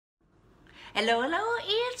Hello, hello,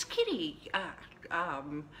 it's Kitti.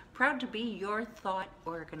 Proud to be your thought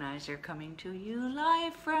organizer, coming to you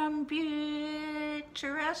live from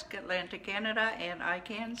picturesque Atlanta, Canada, and I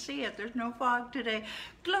can see it. There's no fog today.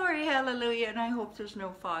 Glory, hallelujah, and I hope there's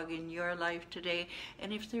no fog in your life today.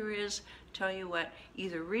 And if there is, tell you what,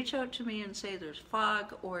 either reach out to me and say there's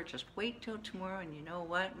fog, or just wait till tomorrow, and you know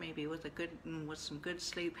what, maybe with some good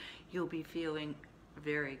sleep, you'll be feeling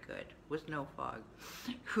very good with no fog.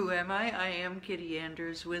 Who am I? I am Kitti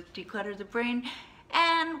Anders with Declutter the Brain.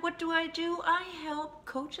 And what do? I help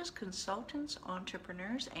coaches, consultants,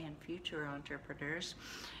 entrepreneurs, and future entrepreneurs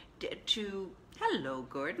hello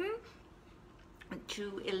Gordon,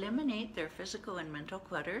 to eliminate their physical and mental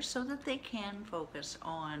clutter so that they can focus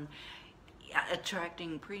on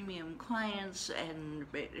attracting premium clients and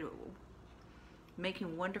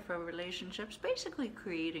making wonderful relationships, basically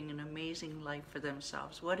creating an amazing life for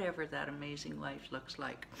themselves, whatever that amazing life looks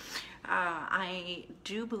like. I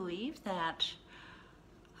do believe that,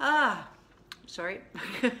 sorry,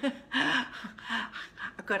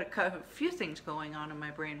 I've got a few things going on in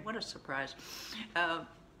my brain. What a surprise.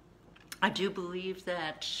 I do believe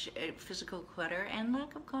that physical clutter and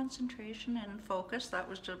lack of concentration and focus, that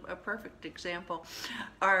was a perfect example,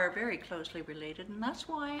 are very closely related, and that's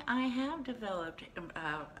why I have developed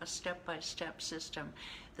a step-by-step system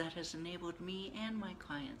that has enabled me and my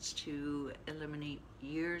clients to eliminate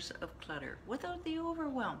years of clutter without the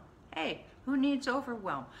overwhelm. Hey, who needs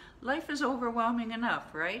overwhelm? Life is overwhelming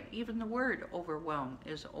enough, right? Even the word overwhelm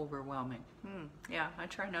is overwhelming. Yeah, I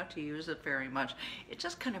try not to use it very much. It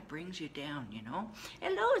just kind of brings you down, you know.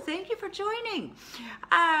 Hello, thank you for joining.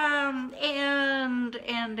 And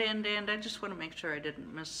I just want to make sure I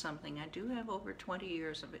didn't miss something. I do have over 20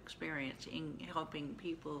 years of experience in helping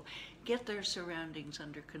people get their surroundings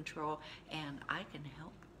under control, and I can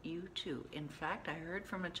help you too. In fact, I heard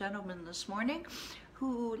from a gentleman this morning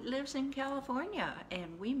who lives in California,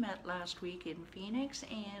 and we met last week in Phoenix,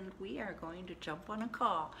 and we are going to jump on a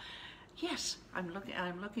call. Yes, I'm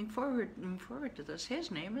looking forward to this.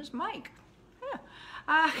 His name is Mike.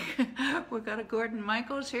 Yeah. We've got a Gordon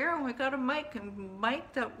Michaels here, and we've got a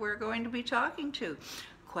Mike that we're going to be talking to.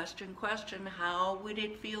 Question, how would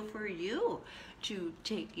it feel for you to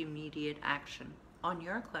take immediate action on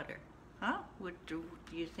your clutter? Huh? Do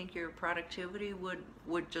you think your productivity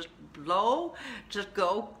would just blow, just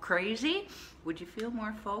go crazy? Would you feel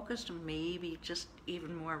more focused, and maybe just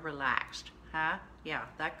even more relaxed? Huh? Yeah,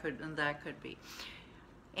 that could be.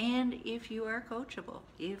 And if you are coachable,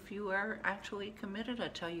 if you are actually committed, I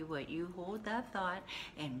tell you what, you hold that thought,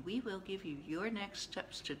 and we will give you your next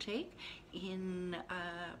steps to take in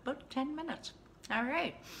about 10 minutes. All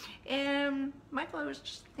right. Michael, I was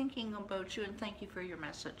just thinking about you, and thank you for your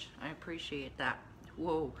message. I appreciate that.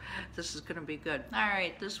 Whoa, this is going to be good. All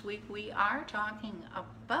right, this week we are talking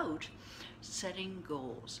about setting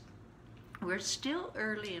goals. We're still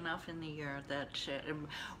early enough in the year that and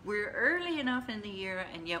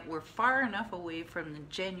yet we're far enough away from the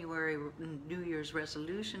January New Year's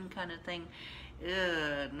resolution kind of thing.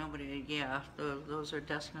 Those are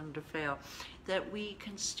destined to fail. That we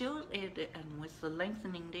can still, and with the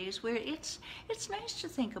lengthening days, where it's nice to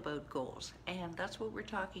think about goals, and that's what we're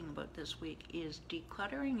talking about this week, is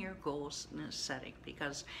decluttering your goals setting.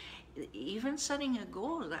 Because even setting a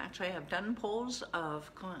goal, actually I've done polls of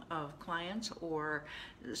clients or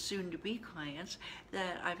soon-to-be clients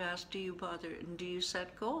that I've asked, do you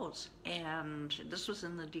set goals? And this was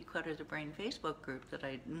in the Declutter the Brain Facebook group that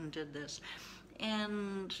I did this.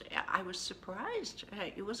 And I was surprised.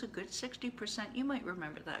 It was a good 60%. You might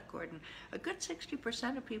remember that, Gordon. A good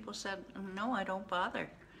 60% of people said, no, I don't bother.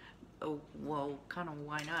 Oh, well, kind of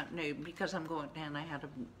why not? No, because I'm going, and I had a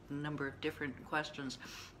number of different questions.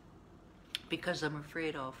 Because I'm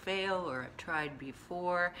afraid I'll fail, or I've tried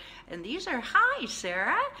before. And these are, hi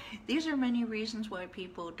Sarah, these are many reasons why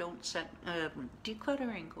people don't set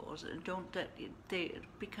decluttering goals, and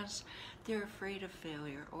because they're afraid of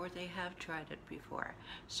failure, or they have tried it before.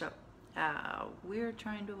 So we're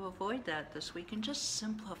trying to avoid that this week and just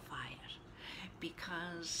simplify it,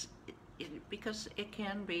 because it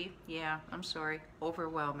can be, I'm sorry,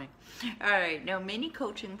 overwhelming. All right, now many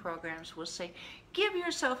coaching programs will say, give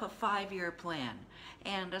yourself a 5-year plan.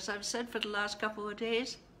 And as I've said for the last couple of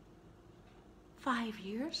days, 5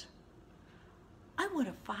 years? I want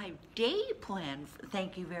a 5-day plan,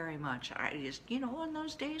 thank you very much. I just, on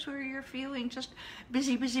those days where you're feeling just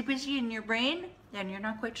busy in your brain, and you're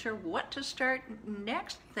not quite sure what to start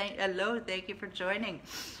next, hello, thank you for joining.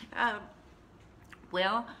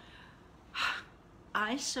 Well,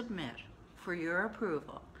 I submit for your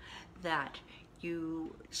approval that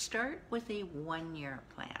you start with a 1-year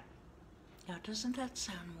plan. Now, doesn't that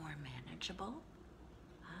sound more manageable?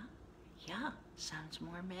 Huh? Yeah, sounds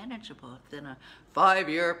more manageable than a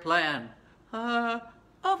 5-year plan.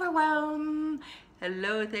 Overwhelm.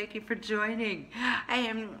 Hello, thank you for joining. I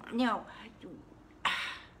am,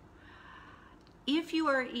 if you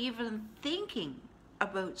are even thinking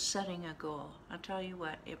about setting a goal, I'll tell you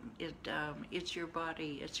what, it's your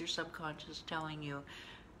body, it's your subconscious telling you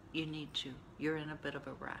you need to. You're in a bit of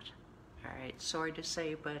a rut. All right, sorry to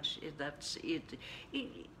say, but that's it.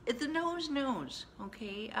 The nose knows,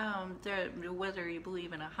 okay? Whether you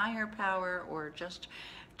believe in a higher power or just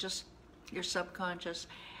your subconscious,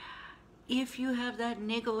 if you have that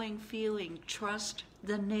niggling feeling, trust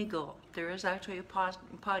the niggle. There is actually a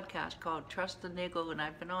podcast called Trust the Niggle, and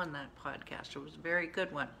I've been on that podcast. It was a very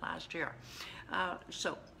good one last year.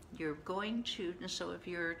 So if you're going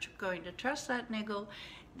to trust that niggle,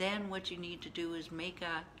 then what you need to do is make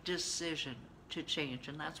a decision to change.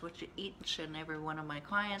 And that's what each and every one of my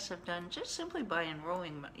clients have done just simply by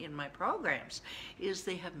enrolling in my programs, is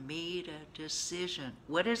they have made a decision.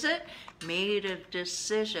 What is it? Made a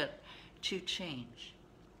decision to change.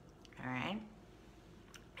 All right?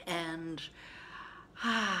 And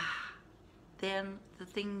then the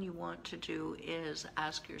thing you want to do is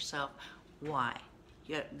ask yourself why.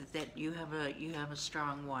 That you have a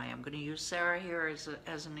strong why. I'm going to use Sarah here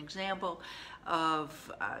as an example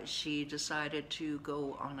of she decided to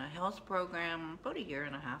go on a health program about 1.5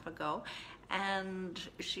 years ago, and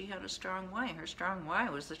she had a strong why. Her strong why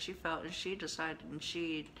was that she felt, and she decided, and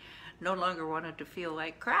she no longer wanted to feel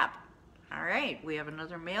like crap. All right, we have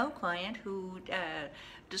another male client who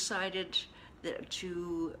decided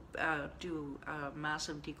to do a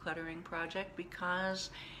massive decluttering project because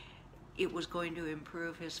it was going to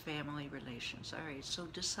improve his family relations. All right, so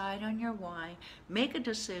decide on your why, make a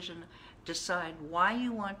decision, decide why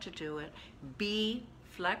you want to do it, be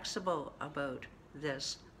flexible about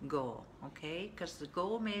this goal, okay? Because the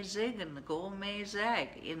goal may zig and the goal may zag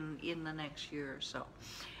in the next year or so.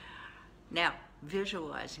 Now,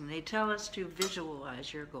 visualizing. They tell us to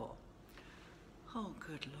visualize your goal. Oh,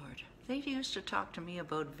 good Lord. They used to talk to me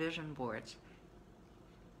about vision boards.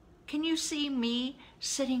 Can you see me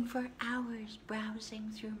sitting for hours browsing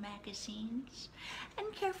through magazines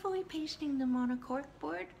and carefully pasting them on a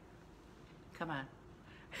corkboard? Come on.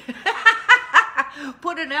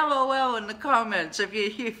 Put an LOL in the comments if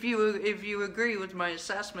you agree with my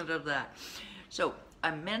assessment of that. So,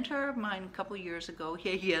 a mentor of mine a couple years ago,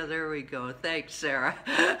 yeah, there we go. Thanks, Sarah.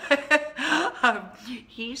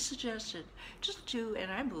 He suggested just to,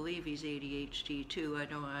 and I believe he's ADHD too.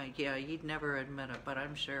 Yeah, he'd never admit it, but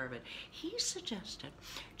I'm sure of it. He suggested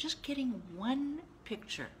just getting one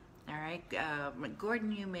picture. All right,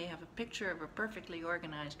 Gordon, you may have a picture of a perfectly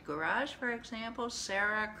organized garage, for example.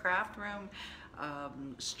 Sarah, craft room,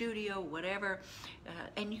 studio, whatever,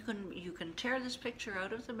 and you can tear this picture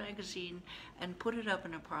out of the magazine and put it up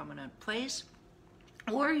in a prominent place,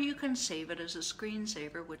 or you can save it as a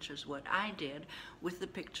screensaver, which is what I did with the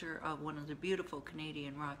picture of one of the beautiful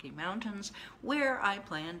Canadian Rocky Mountains where I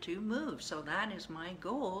plan to move. So that is my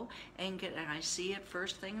goal, and I see it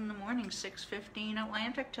first thing in the morning, 6:15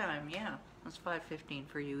 Atlantic time. Yeah, that's 5:15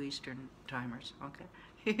 for you Eastern timers. Okay.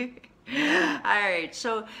 All right,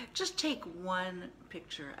 so just take one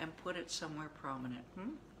picture and put it somewhere prominent.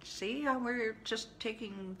 See how we're just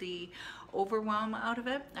taking the overwhelm out of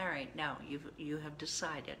it? All right, now you have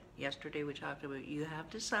decided. Yesterday we talked about you have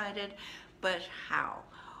decided, but how?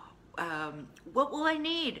 What will I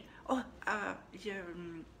need? What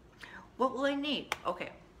will I need? Okay,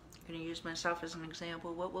 I'm going to use myself as an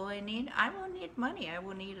example. What will I need? I will need money. I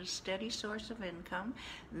will need a steady source of income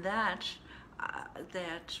that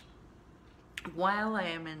while I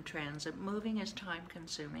am in transit, moving is time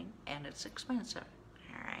consuming and it's expensive.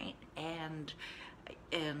 All right, and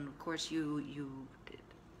of course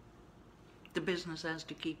the business has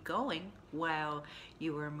to keep going while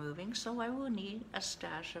you are moving, so I will need a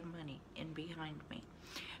stash of money in behind me.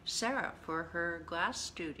 Sarah, for her glass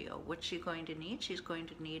studio, what's she going to need? She's going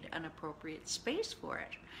to need an appropriate space for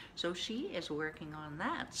it. So she is working on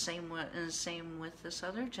that. Same with this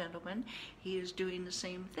other gentleman. He is doing the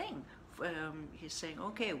same thing. He's saying,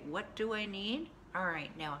 okay, what do I need? All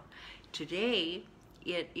right, now, today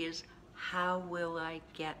it is how will I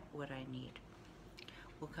get what I need?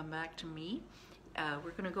 We'll come back to me.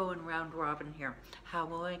 We're going to go in round robin here. How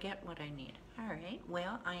will I get what I need? All right,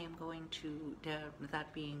 well, I am going to,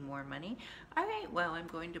 that being more money. All right, well, I'm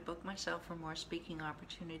going to book myself for more speaking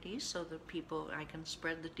opportunities so that I can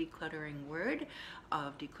spread the decluttering word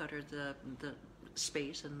of declutter the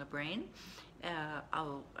space in the brain.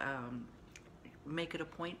 I'll make it a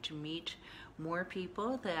point to meet more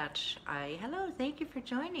people that hello, thank you for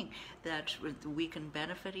joining, that we can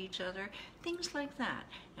benefit each other, things like that.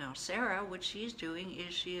 Now Sarah, what she's doing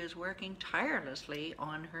is she is working tirelessly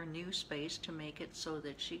on her new space to make it so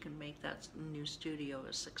that she can make that new studio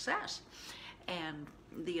a success. And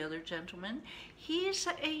the other gentleman, he is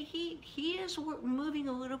moving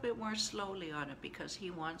a little bit more slowly on it because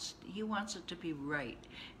he wants it to be right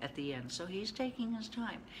at the end. So he's taking his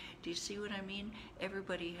time. Do you see what I mean?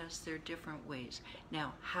 Everybody has their different ways.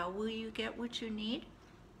 Now, how will you get what you need?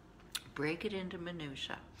 Break it into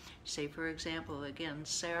minutiae. Say, for example, again,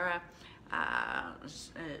 Sarah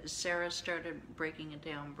started breaking it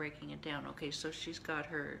down. Okay, so she's got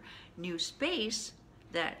her new space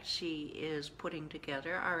that she is putting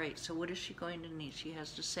together. All right, so what is she going to need? She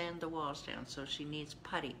has to sand the walls down, so she needs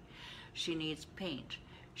putty. She needs paint.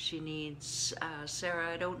 She needs, Sarah,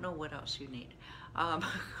 I don't know what else you need.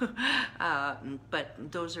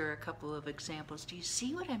 But those are a couple of examples. Do you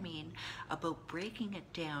see what I mean about breaking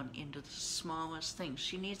it down into the smallest things?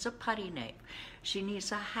 She needs a putty knife. She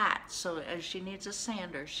needs a hat, so she needs a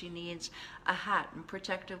sander. She needs a hat and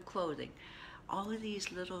protective clothing. All of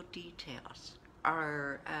these little details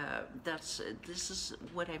are this is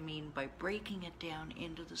what I mean by breaking it down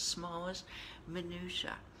into the smallest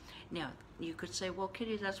minutiae. Now you could say, well,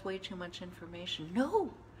 Kitti, that's way too much information.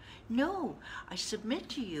 No, I submit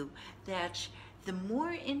to you that the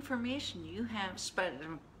more information you have,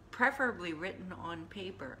 preferably written on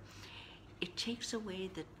paper, it takes away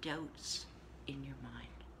the doubts in your mind.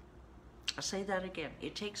 I'll say that again.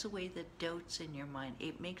 It takes away the doubts in your mind.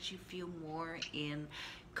 It makes you feel more in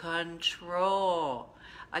control.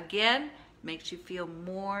 Again, makes you feel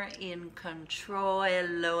more in control.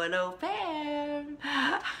 Hello, Pam.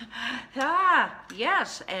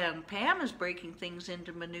 Yes, and Pam is breaking things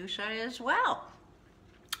into minutiae as well.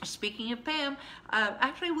 Speaking of Pam,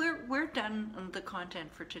 actually we're done on the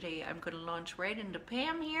content for today. I'm going to launch right into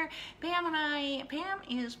Pam here. Pam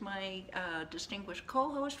is my distinguished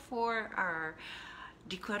co-host for our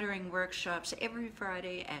decluttering workshops every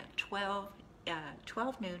Friday at 12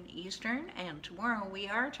 noon Eastern, and tomorrow we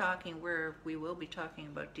will be talking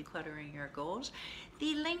about decluttering your goals.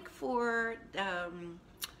 The link for the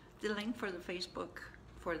Facebook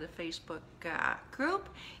group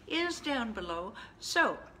is down below.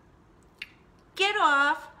 So get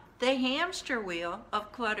off the hamster wheel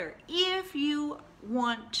of clutter. If you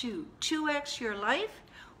want to 2x your life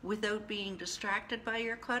without being distracted by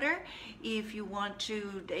your clutter, if you want your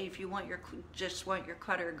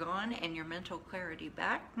clutter gone and your mental clarity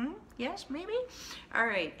back, yes, maybe. All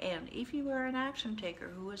right, and if you are an action taker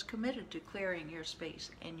who is committed to clearing your space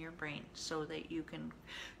and your brain so that you can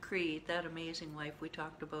create that amazing life we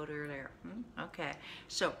talked about earlier. Okay,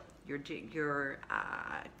 so you're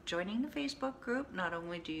joining the Facebook group. Not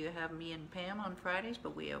only do you have me and Pam on Fridays,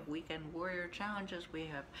 but we have weekend warrior challenges. We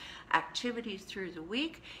have activities through the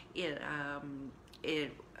week.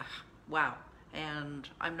 Wow. And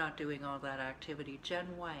I'm not doing all that activity. Jen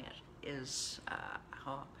Wyatt is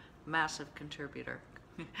a massive contributor.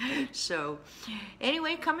 So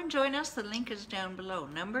anyway, come and join us. The link is down below.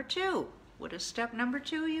 Number 2. What is step number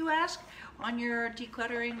 2, you ask? On your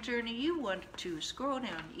decluttering journey, you want to scroll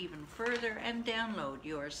down even further and download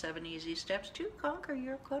your 7 easy steps to conquer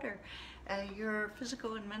your clutter. Your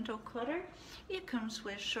physical and mental clutter. It comes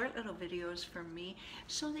with short little videos from me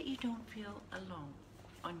so that you don't feel alone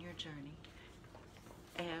on your journey.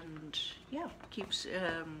 And yeah,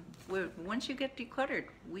 once you get decluttered,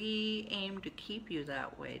 we aim to keep you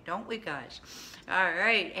that way, don't we, guys? All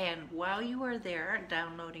right, and while you are there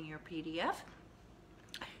downloading your PDF,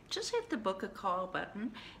 just hit the book a call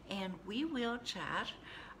button and we will chat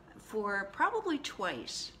for probably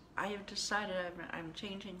twice. I have decided I'm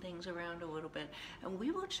changing things around a little bit, and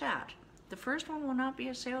we will chat. The first one will not be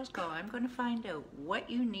a sales call. I'm going to find out what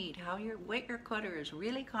you need, what your clutter is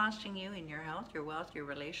really costing you in your health, your wealth, your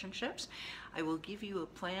relationships. I will give you a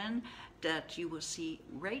plan that you will see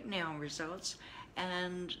right now results,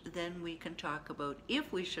 and then we can talk about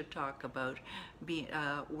if we should talk about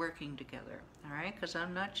working together. All right, because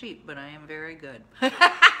I'm not cheap, but I am very good.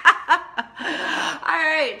 All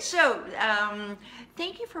right, so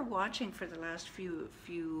thank you for watching for the last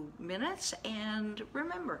few minutes, and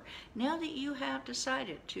remember, now that you have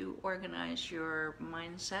decided to organize your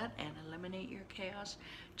mindset and eliminate your chaos,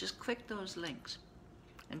 just click those links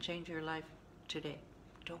and change your life today.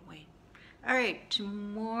 Don't wait. All right,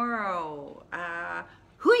 tomorrow,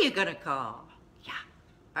 who are you gonna call? Yeah.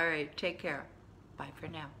 All right, take care. Bye for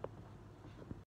now.